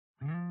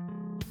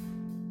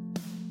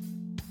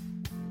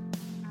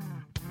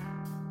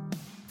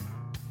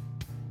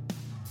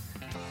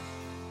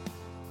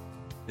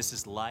This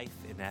is Life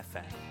in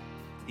FM,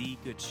 the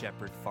Good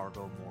Shepherd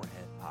Fargo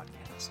Moorhead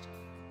podcast.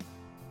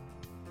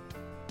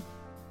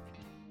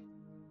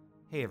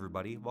 Hey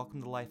everybody,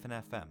 welcome to Life in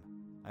FM.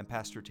 I'm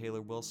Pastor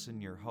Taylor Wilson,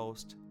 your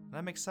host, and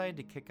I'm excited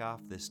to kick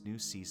off this new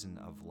season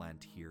of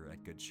Lent here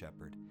at Good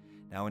Shepherd.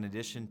 Now, in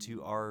addition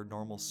to our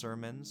normal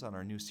sermons on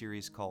our new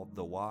series called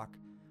The Walk,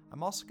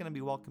 I'm also going to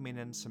be welcoming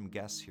in some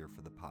guests here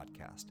for the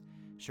podcast,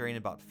 sharing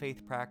about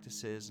faith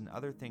practices and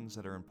other things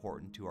that are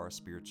important to our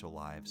spiritual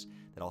lives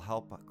that'll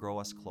help grow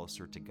us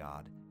closer to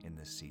God in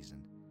this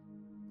season.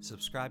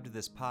 Subscribe to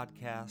this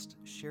podcast,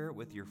 share it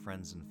with your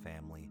friends and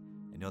family,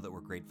 and know that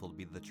we're grateful to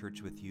be the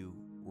church with you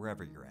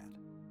wherever you're at.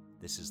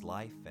 This is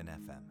Life in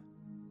FM.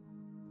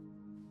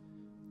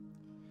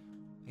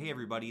 Hey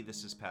everybody,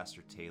 this is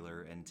Pastor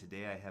Taylor, and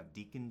today I have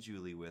Deacon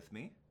Julie with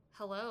me.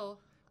 Hello.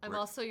 I'm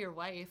also your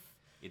wife.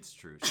 It's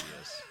true, she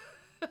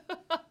is.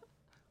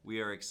 We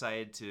are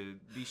excited to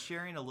be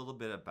sharing a little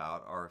bit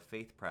about our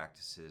faith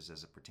practices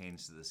as it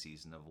pertains to the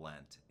season of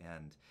Lent.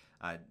 And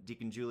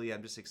Deacon Julie,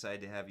 I'm just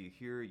excited to have you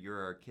here.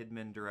 You're our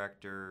Kidmin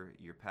director.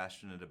 You're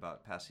passionate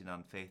about passing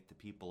on faith to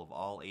people of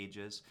all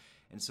ages.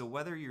 And so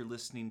whether you're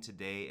listening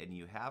today and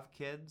you have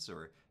kids,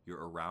 or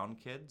you're around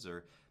kids,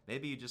 or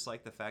maybe you just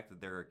like the fact that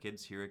there are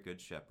kids here at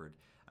Good Shepherd,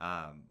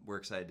 we're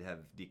excited to have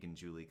Deacon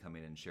Julie come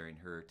in and sharing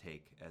her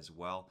take as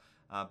well.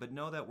 But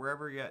know that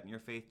wherever you're at in your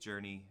faith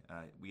journey,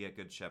 we at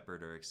Good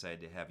Shepherd are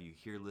excited to have you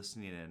here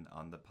listening in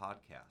on the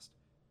podcast.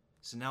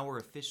 So now we're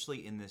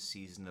officially in this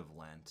season of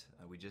Lent.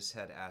 We just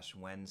had Ash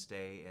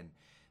Wednesday, and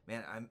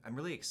man, I'm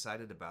really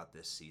excited about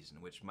this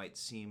season, which might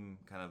seem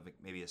kind of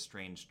maybe a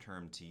strange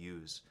term to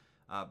use.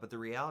 But the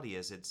reality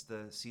is it's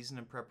the season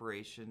of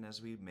preparation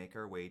as we make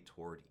our way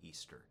toward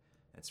Easter.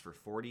 It's for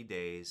 40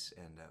 days,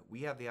 and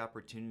we have the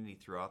opportunity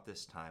throughout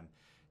this time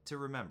to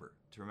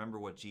remember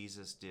what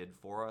Jesus did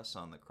for us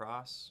on the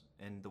cross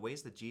and the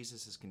ways that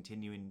Jesus is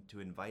continuing to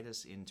invite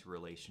us into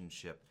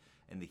relationship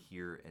in the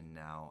here and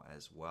now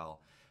as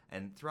well.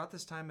 And throughout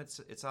this time,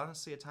 it's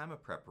honestly a time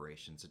of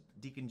preparation. So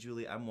Deacon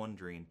Julie, I'm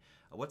wondering,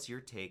 what's your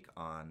take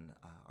on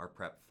our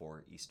prep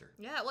for Easter?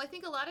 Yeah, well, I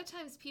think a lot of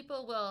times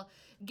people will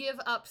give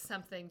up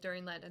something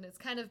during Lent, and it's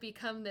kind of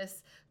become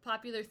this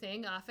popular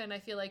thing. Often I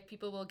feel like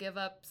people will give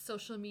up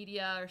social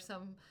media or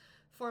some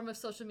form of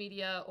social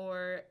media,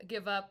 or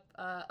give up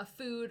a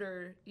food,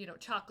 or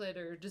chocolate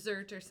or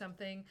dessert or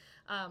something,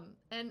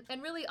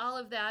 and really all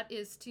of that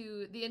is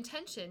the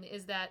intention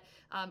is that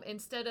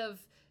instead of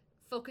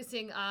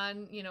focusing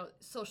on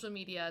social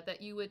media, that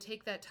you would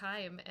take that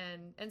time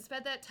and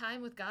spend that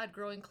time with God,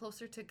 growing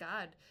closer to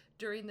God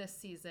during this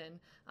season,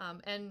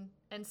 and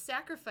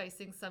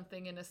sacrificing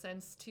something in a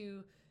sense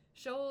to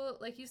show,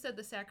 like you said,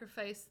 the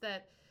sacrifice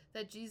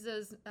that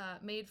Jesus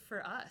made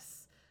for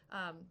us.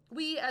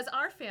 We, as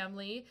our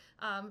family,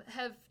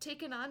 have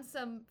taken on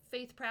some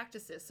faith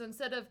practices. So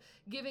instead of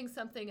giving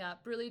something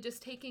up, really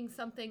just taking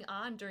something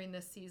on during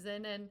this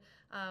season. And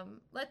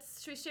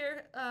should we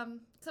share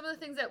some of the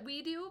things that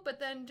we do,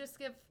 but then just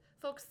give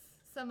folks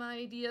some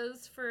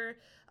ideas for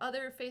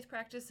other faith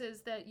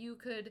practices that you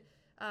could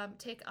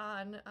take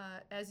on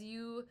as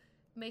you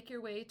make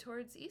your way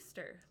towards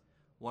Easter.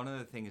 One of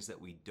the things that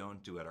we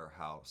don't do at our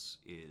house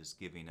is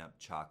giving up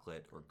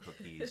chocolate or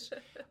cookies.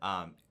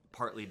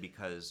 Partly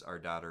because our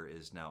daughter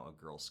is now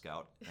a Girl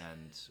Scout,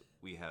 and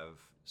we have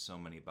so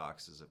many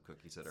boxes of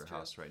cookies at our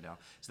house right now.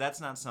 So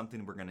that's not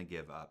something we're going to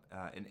give up.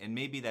 And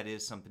maybe that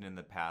is something in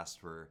the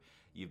past where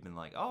you've been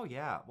like, oh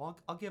yeah, well,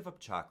 I'll give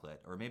up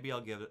chocolate, or maybe I'll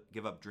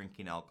give up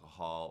drinking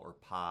alcohol or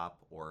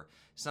pop or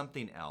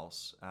something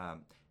else.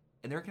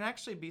 And there can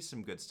actually be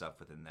some good stuff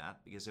within that,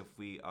 because if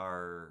we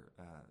are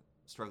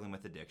struggling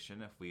with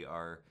addiction, if we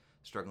are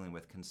struggling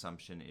with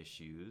consumption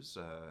issues,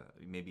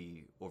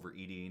 maybe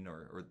overeating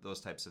or those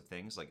types of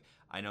things. Like,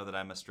 I know that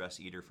I'm a stress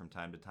eater from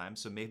time to time,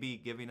 so maybe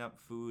giving up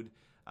food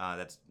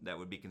that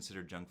would be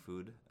considered junk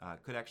food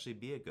could actually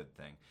be a good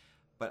thing.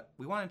 But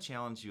we want to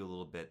challenge you a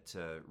little bit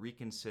to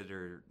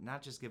reconsider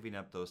not just giving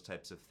up those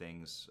types of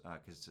things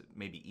because it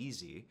may be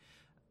easy,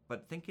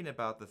 but thinking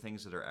about the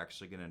things that are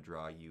actually going to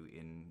draw you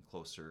in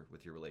closer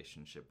with your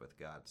relationship with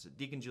God. So,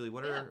 Deacon Julie,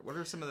 what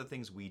are some of the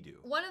things we do?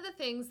 One of the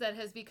things that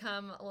has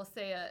become, we'll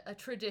say, a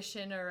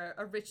tradition or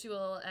a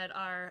ritual at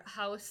our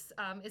house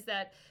is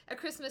that at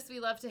Christmas we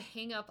love to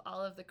hang up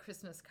all of the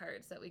Christmas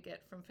cards that we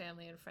get from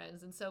family and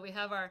friends. And so we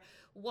have our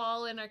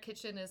wall in our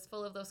kitchen is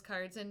full of those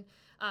cards. And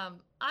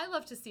I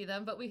love to see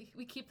them, but we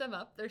keep them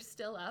up. They're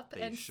still up.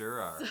 They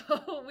sure are.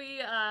 So we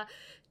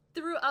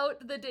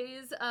throughout the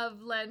days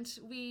of Lent,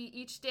 we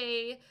each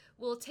day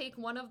will take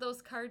one of those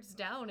cards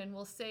down and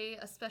we'll say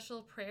a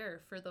special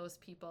prayer for those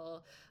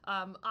people.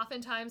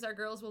 Oftentimes our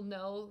girls will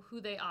know who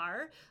they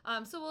are.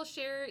 So we'll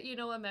share,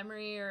 a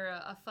memory or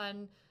a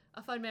fun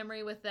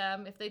memory with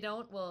them. If they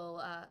don't,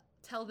 we'll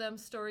tell them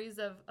stories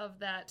of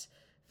that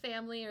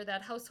family or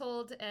that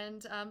household,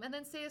 and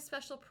then say a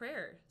special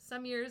prayer.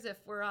 Some years, if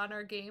we're on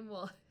our game,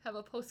 we'll have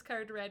a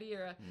postcard ready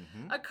or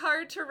a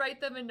card to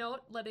write them a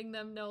note letting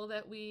them know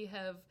that we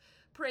have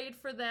prayed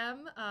for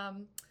them.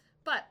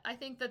 But I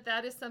think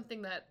that is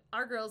something that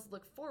our girls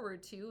look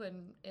forward to,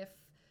 and if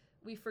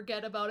we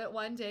forget about it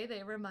one day,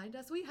 they remind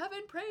us we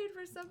haven't prayed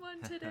for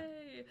someone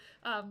today.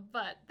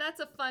 But that's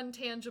a fun,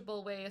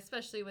 tangible way,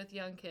 especially with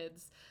young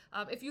kids.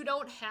 If you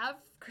don't have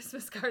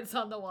Christmas cards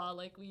on the wall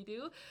like we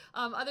do,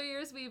 other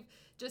years we've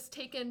just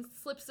taken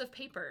slips of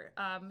paper.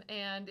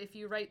 And if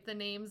you write the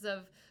names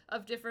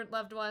of different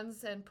loved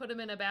ones and put them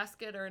in a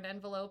basket or an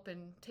envelope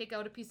and take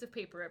out a piece of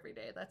paper every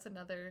day, that's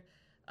another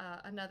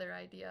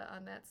idea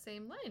on that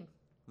same line.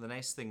 The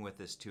nice thing with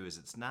this, too, is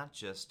it's not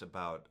just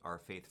about our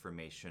faith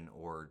formation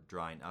or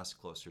drawing us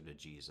closer to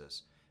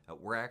Jesus.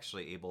 We're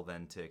actually able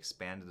then to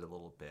expand it a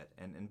little bit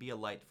and be a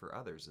light for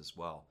others as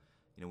well.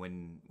 You know,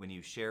 when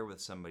you share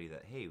with somebody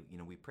that, hey, you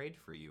know, we prayed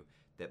for you,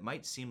 that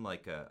might seem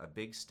like a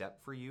big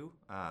step for you,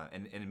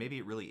 and maybe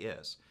it really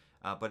is.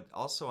 But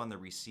also on the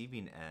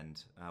receiving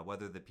end,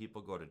 whether the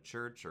people go to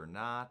church or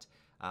not,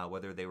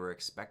 whether they were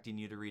expecting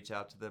you to reach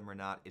out to them or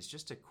not, it's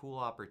just a cool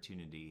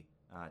opportunity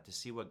to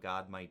see what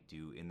God might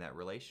do in that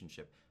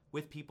relationship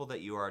with people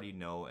that you already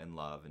know and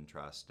love and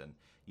trust, and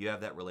you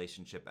have that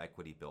relationship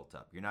equity built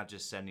up. You're not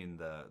just sending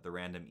the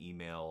random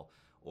email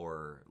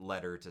or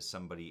letter to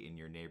somebody in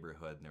your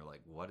neighborhood and they're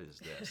like, what is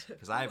this?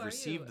 Because I've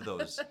received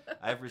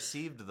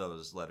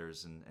those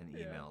letters and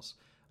emails.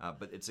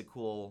 But it's a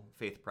cool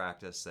faith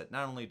practice that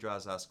not only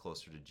draws us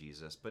closer to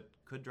Jesus, but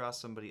could draw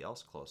somebody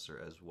else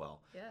closer as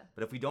well. Yeah.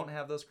 But if we don't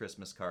have those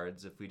Christmas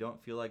cards, if we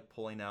don't feel like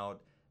pulling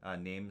out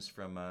names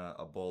from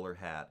a bowler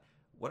hat,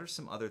 what are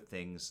some other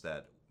things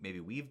that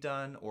maybe we've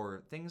done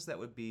or things that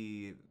would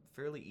be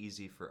fairly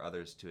easy for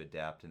others to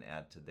adapt and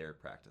add to their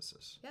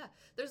practices? Yeah,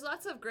 there's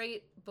lots of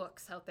great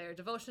books out there,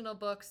 devotional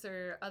books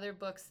or other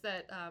books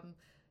that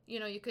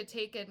you could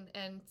take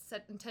and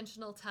set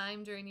intentional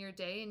time during your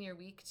day and your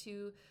week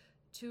to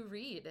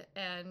read.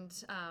 And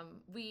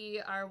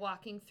we are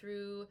walking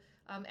through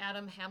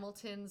Adam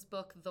Hamilton's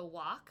book, The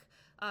Walk,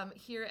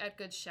 here at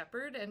Good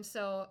Shepherd. And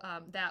so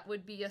that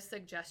would be a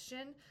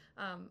suggestion.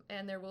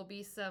 And there will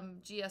be some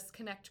GS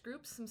Connect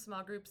groups, some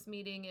small groups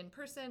meeting in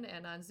person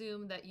and on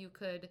Zoom that you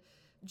could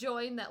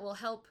join that will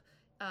help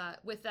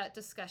with that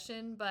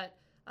discussion. But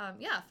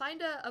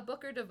find a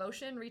book or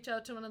devotion. Reach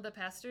out to one of the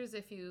pastors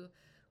if you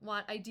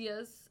want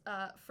ideas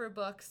for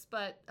books.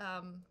 But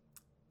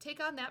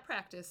take on that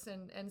practice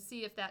and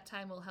see if that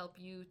time will help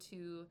you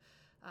to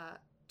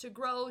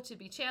grow, to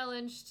be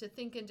challenged, to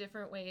think in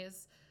different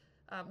ways.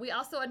 We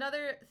also,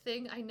 another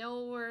thing, I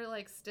know we're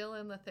like still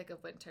in the thick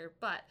of winter,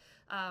 but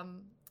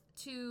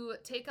to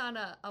take on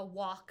a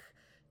walk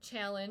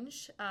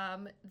challenge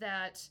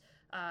that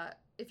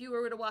if you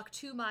were to walk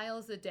 2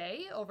 miles a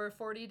day over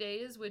 40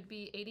 days would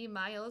be 80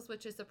 miles,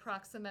 which is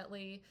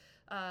approximately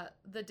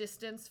the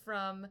distance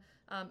from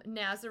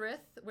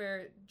Nazareth,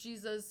 where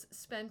Jesus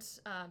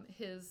spent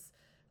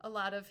a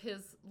lot of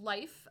his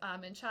life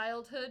and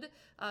childhood,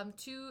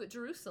 to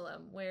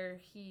Jerusalem, where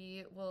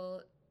he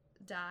will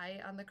die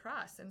on the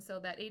cross. And so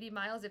that 80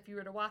 miles, if you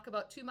were to walk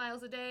about 2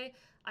 miles a day,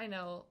 I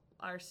know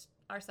our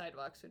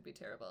sidewalks would be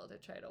terrible to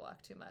try to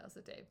walk 2 miles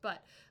a day.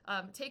 But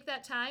take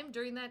that time.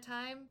 During that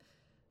time,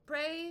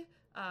 pray.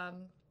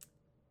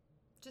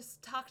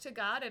 Just talk to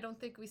God. I don't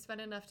think we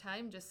spend enough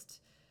time just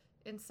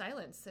in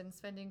silence and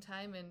spending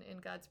time in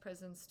God's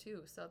presence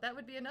too. So that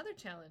would be another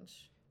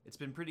challenge. It's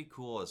been pretty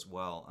cool as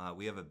well.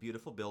 We have a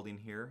beautiful building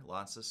here,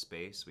 lots of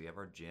space. We have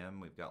our gym.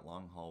 We've got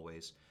long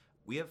hallways.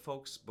 We have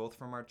folks both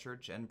from our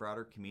church and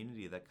broader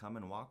community that come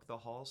and walk the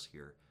halls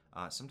here,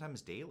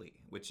 sometimes daily,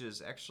 which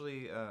is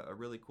actually a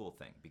really cool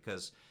thing.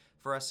 Because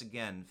for us,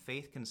 again,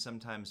 faith can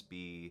sometimes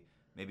be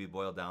maybe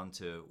boiled down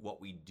to what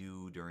we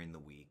do during the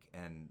week.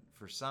 And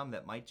for some,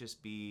 that might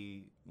just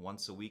be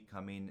once a week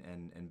coming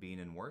and being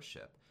in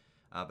worship.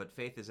 But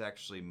faith is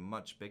actually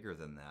much bigger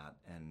than that,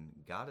 and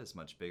God is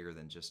much bigger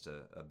than just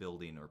a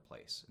building or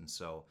place. And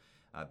so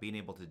being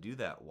able to do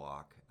that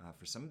walk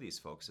for some of these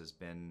folks has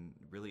been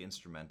really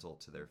instrumental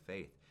to their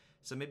faith.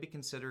 So maybe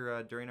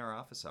consider during our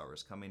office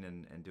hours coming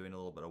and doing a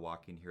little bit of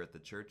walking here at the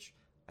church.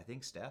 I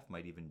think staff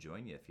might even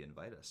join you if you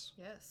invite us.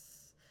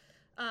 Yes.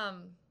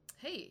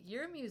 Hey,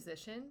 you're a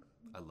musician.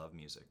 I love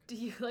music. Do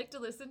you like to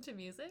listen to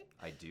music?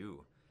 I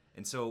do.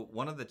 And so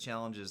one of the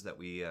challenges that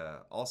we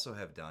also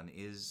have done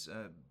is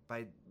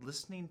by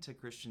listening to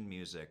Christian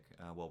music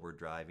while we're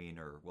driving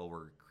or while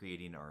we're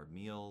creating our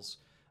meals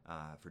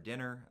for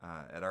dinner.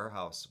 At our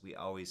house, we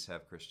always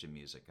have Christian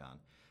music on.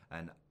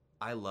 And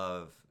I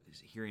love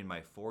hearing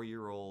my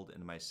 4-year-old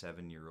and my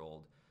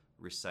 7-year-old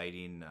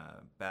reciting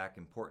back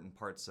important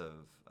parts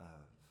of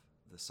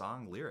the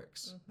song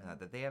lyrics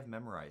that they have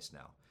memorized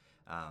now.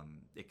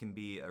 It can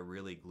be a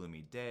really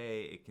gloomy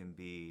day. It can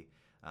be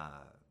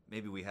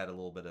maybe we had a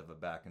little bit of a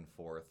back and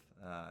forth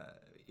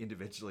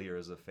individually or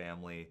as a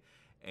family,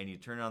 and you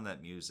turn on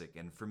that music,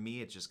 and for me,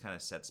 it just kind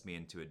of sets me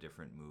into a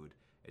different mood.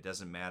 It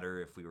doesn't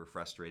matter if we were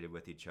frustrated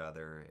with each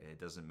other. It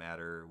doesn't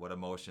matter what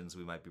emotions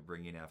we might be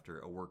bringing after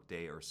a work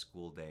day or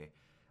school day.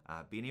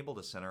 Being able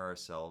to center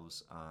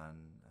ourselves on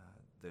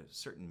the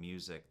certain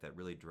music that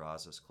really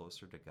draws us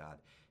closer to God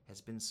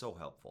has been so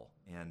helpful.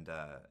 And,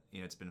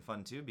 it's been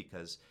fun too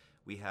because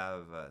we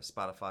have a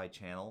Spotify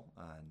channel,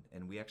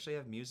 and we actually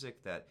have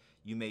music that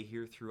you may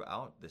hear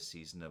throughout the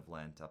season of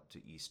Lent up to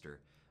Easter.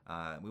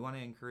 We want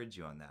to encourage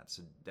you on that.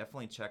 So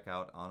definitely check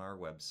out on our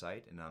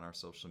website and on our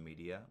social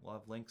media. We'll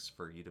have links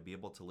for you to be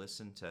able to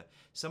listen to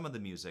some of the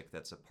music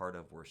that's a part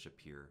of worship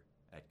here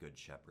at Good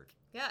Shepherd.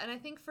 Yeah, and I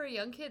think for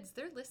young kids,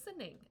 they're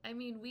listening. I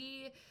mean,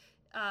 we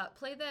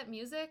play that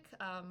music,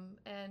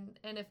 and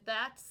if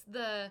that's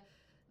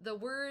the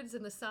words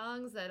and the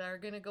songs that are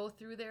going to go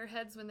through their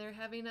heads when they're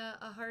having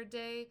a hard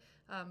day,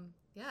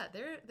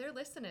 they're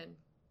listening.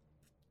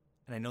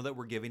 And I know that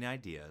we're giving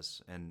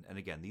ideas, and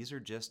again, these are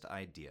just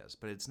ideas,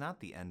 but it's not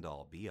the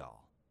end-all,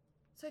 be-all.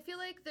 So I feel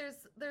like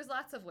there's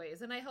lots of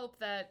ways, and I hope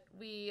that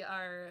we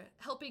are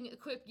helping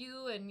equip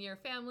you and your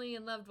family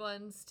and loved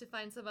ones to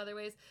find some other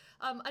ways.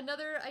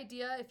 Another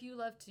idea, if you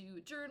love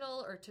to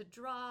journal or to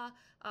draw,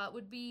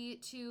 would be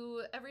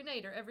to every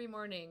night or every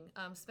morning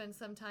spend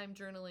some time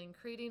journaling,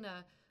 creating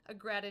a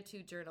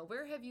gratitude journal.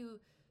 Where have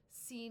you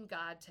seen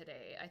God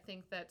today? I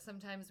think that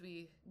sometimes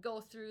we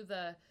go through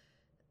the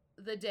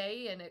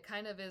day and it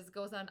kind of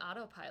goes on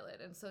autopilot,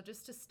 and so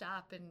just to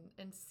stop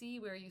and see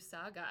where you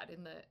saw God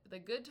in the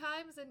good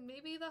times and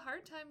maybe the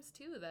hard times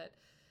too, that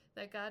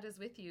God is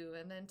with you,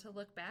 and then to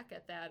look back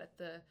at that at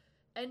the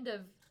end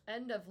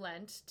of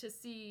Lent to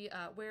see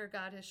where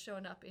God has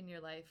shown up in your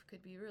life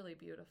could be really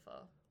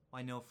beautiful.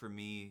 I know for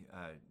me,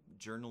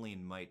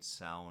 journaling might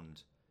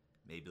sound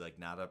maybe like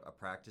not a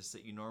practice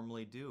that you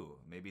normally do,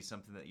 maybe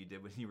something that you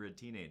did when you were a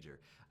teenager.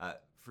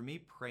 For me,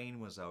 praying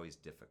was always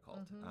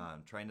difficult,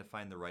 trying to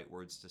find the right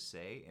words to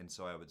say, and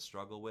so I would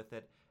struggle with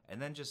it, and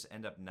then just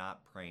end up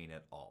not praying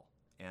at all.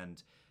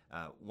 And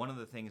one of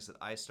the things that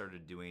I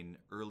started doing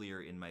earlier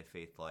in my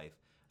faith life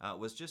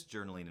was just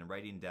journaling and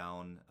writing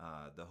down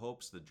the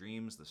hopes, the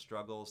dreams, the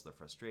struggles, the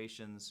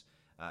frustrations,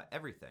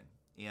 everything.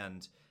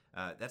 And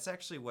that's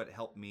actually what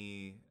helped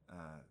me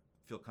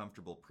feel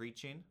comfortable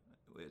preaching.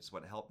 It's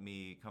what helped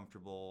me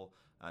comfortable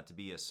to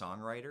be a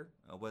songwriter,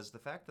 was the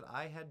fact that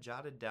I had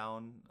jotted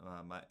down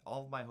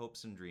all of my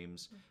hopes and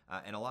dreams,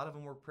 and a lot of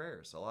them were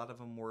prayers. A lot of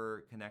them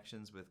were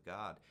connections with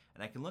God.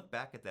 And I can look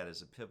back at that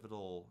as a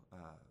pivotal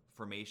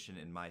formation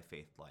in my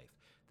faith life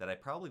that I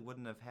probably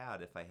wouldn't have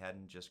had if I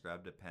hadn't just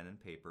grabbed a pen and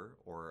paper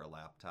or a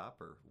laptop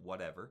or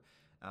whatever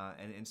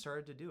and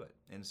started to do it.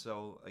 And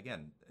so,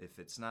 again, if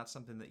it's not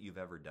something that you've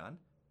ever done,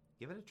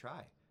 give it a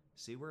try.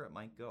 See where it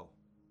might go.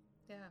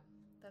 Yeah,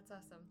 that's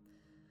awesome.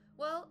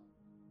 Well,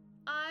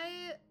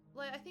 I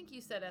think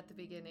you said at the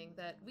beginning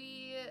that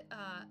we,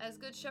 as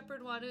Good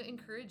Shepherd, want to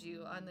encourage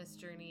you on this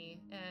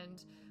journey,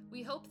 and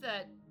we hope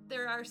that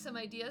there are some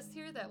ideas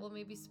here that will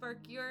maybe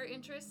spark your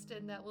interest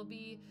and that will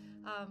be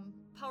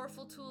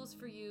powerful tools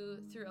for you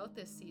throughout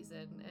this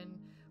season. And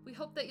we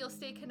hope that you'll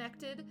stay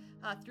connected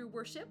through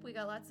worship. We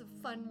got lots of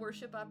fun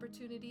worship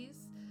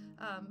opportunities,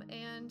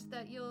 and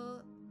that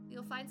you'll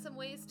find some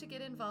ways to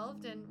get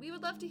involved. And we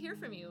would love to hear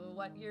from you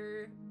what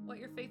your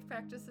faith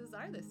practices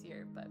are this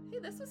year. But hey,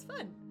 this was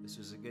fun. This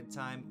was a good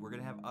time. We're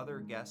going to have other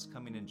guests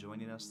coming and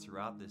joining us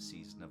throughout this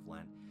season of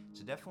Lent.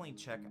 So definitely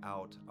check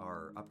out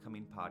our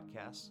upcoming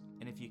podcasts.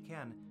 And if you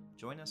can,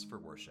 join us for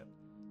worship.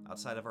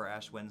 Outside of our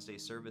Ash Wednesday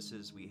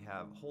services, we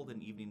have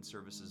Holden evening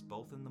services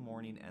both in the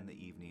morning and the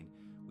evening.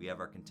 We have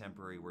our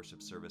contemporary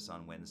worship service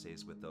on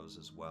Wednesdays with those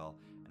as well.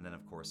 And then,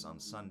 of course, on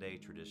Sunday,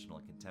 traditional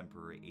and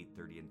contemporary,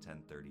 8:30 and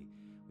 10:30.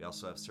 We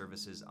also have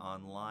services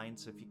online,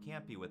 so if you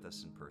can't be with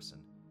us in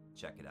person,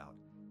 check it out.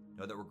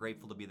 Know that we're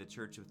grateful to be the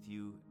church with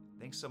you.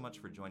 Thanks so much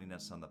for joining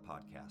us on the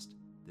podcast.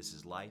 This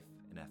is Life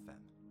in FM.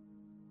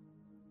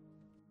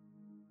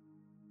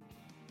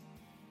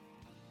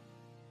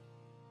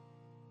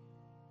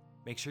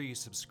 Make sure you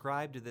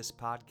subscribe to this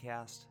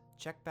podcast,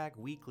 check back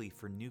weekly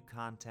for new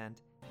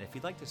content, and if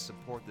you'd like to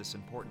support this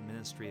important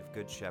ministry of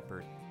Good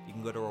Shepherd, you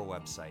can go to our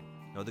website,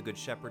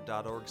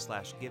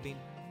 knowthegoodShepherd.org/giving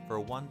for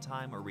a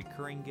one-time or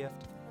recurring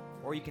gift,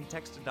 or you can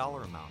text a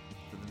dollar amount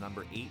to the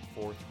number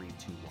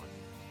 84321.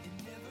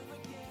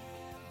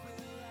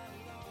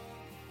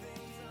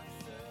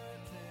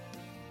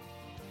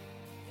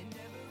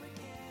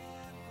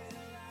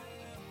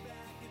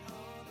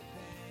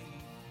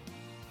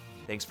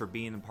 Thanks for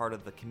being a part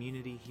of the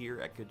community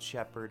here at Good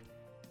Shepherd.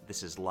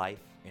 This is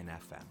Life in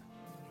FM.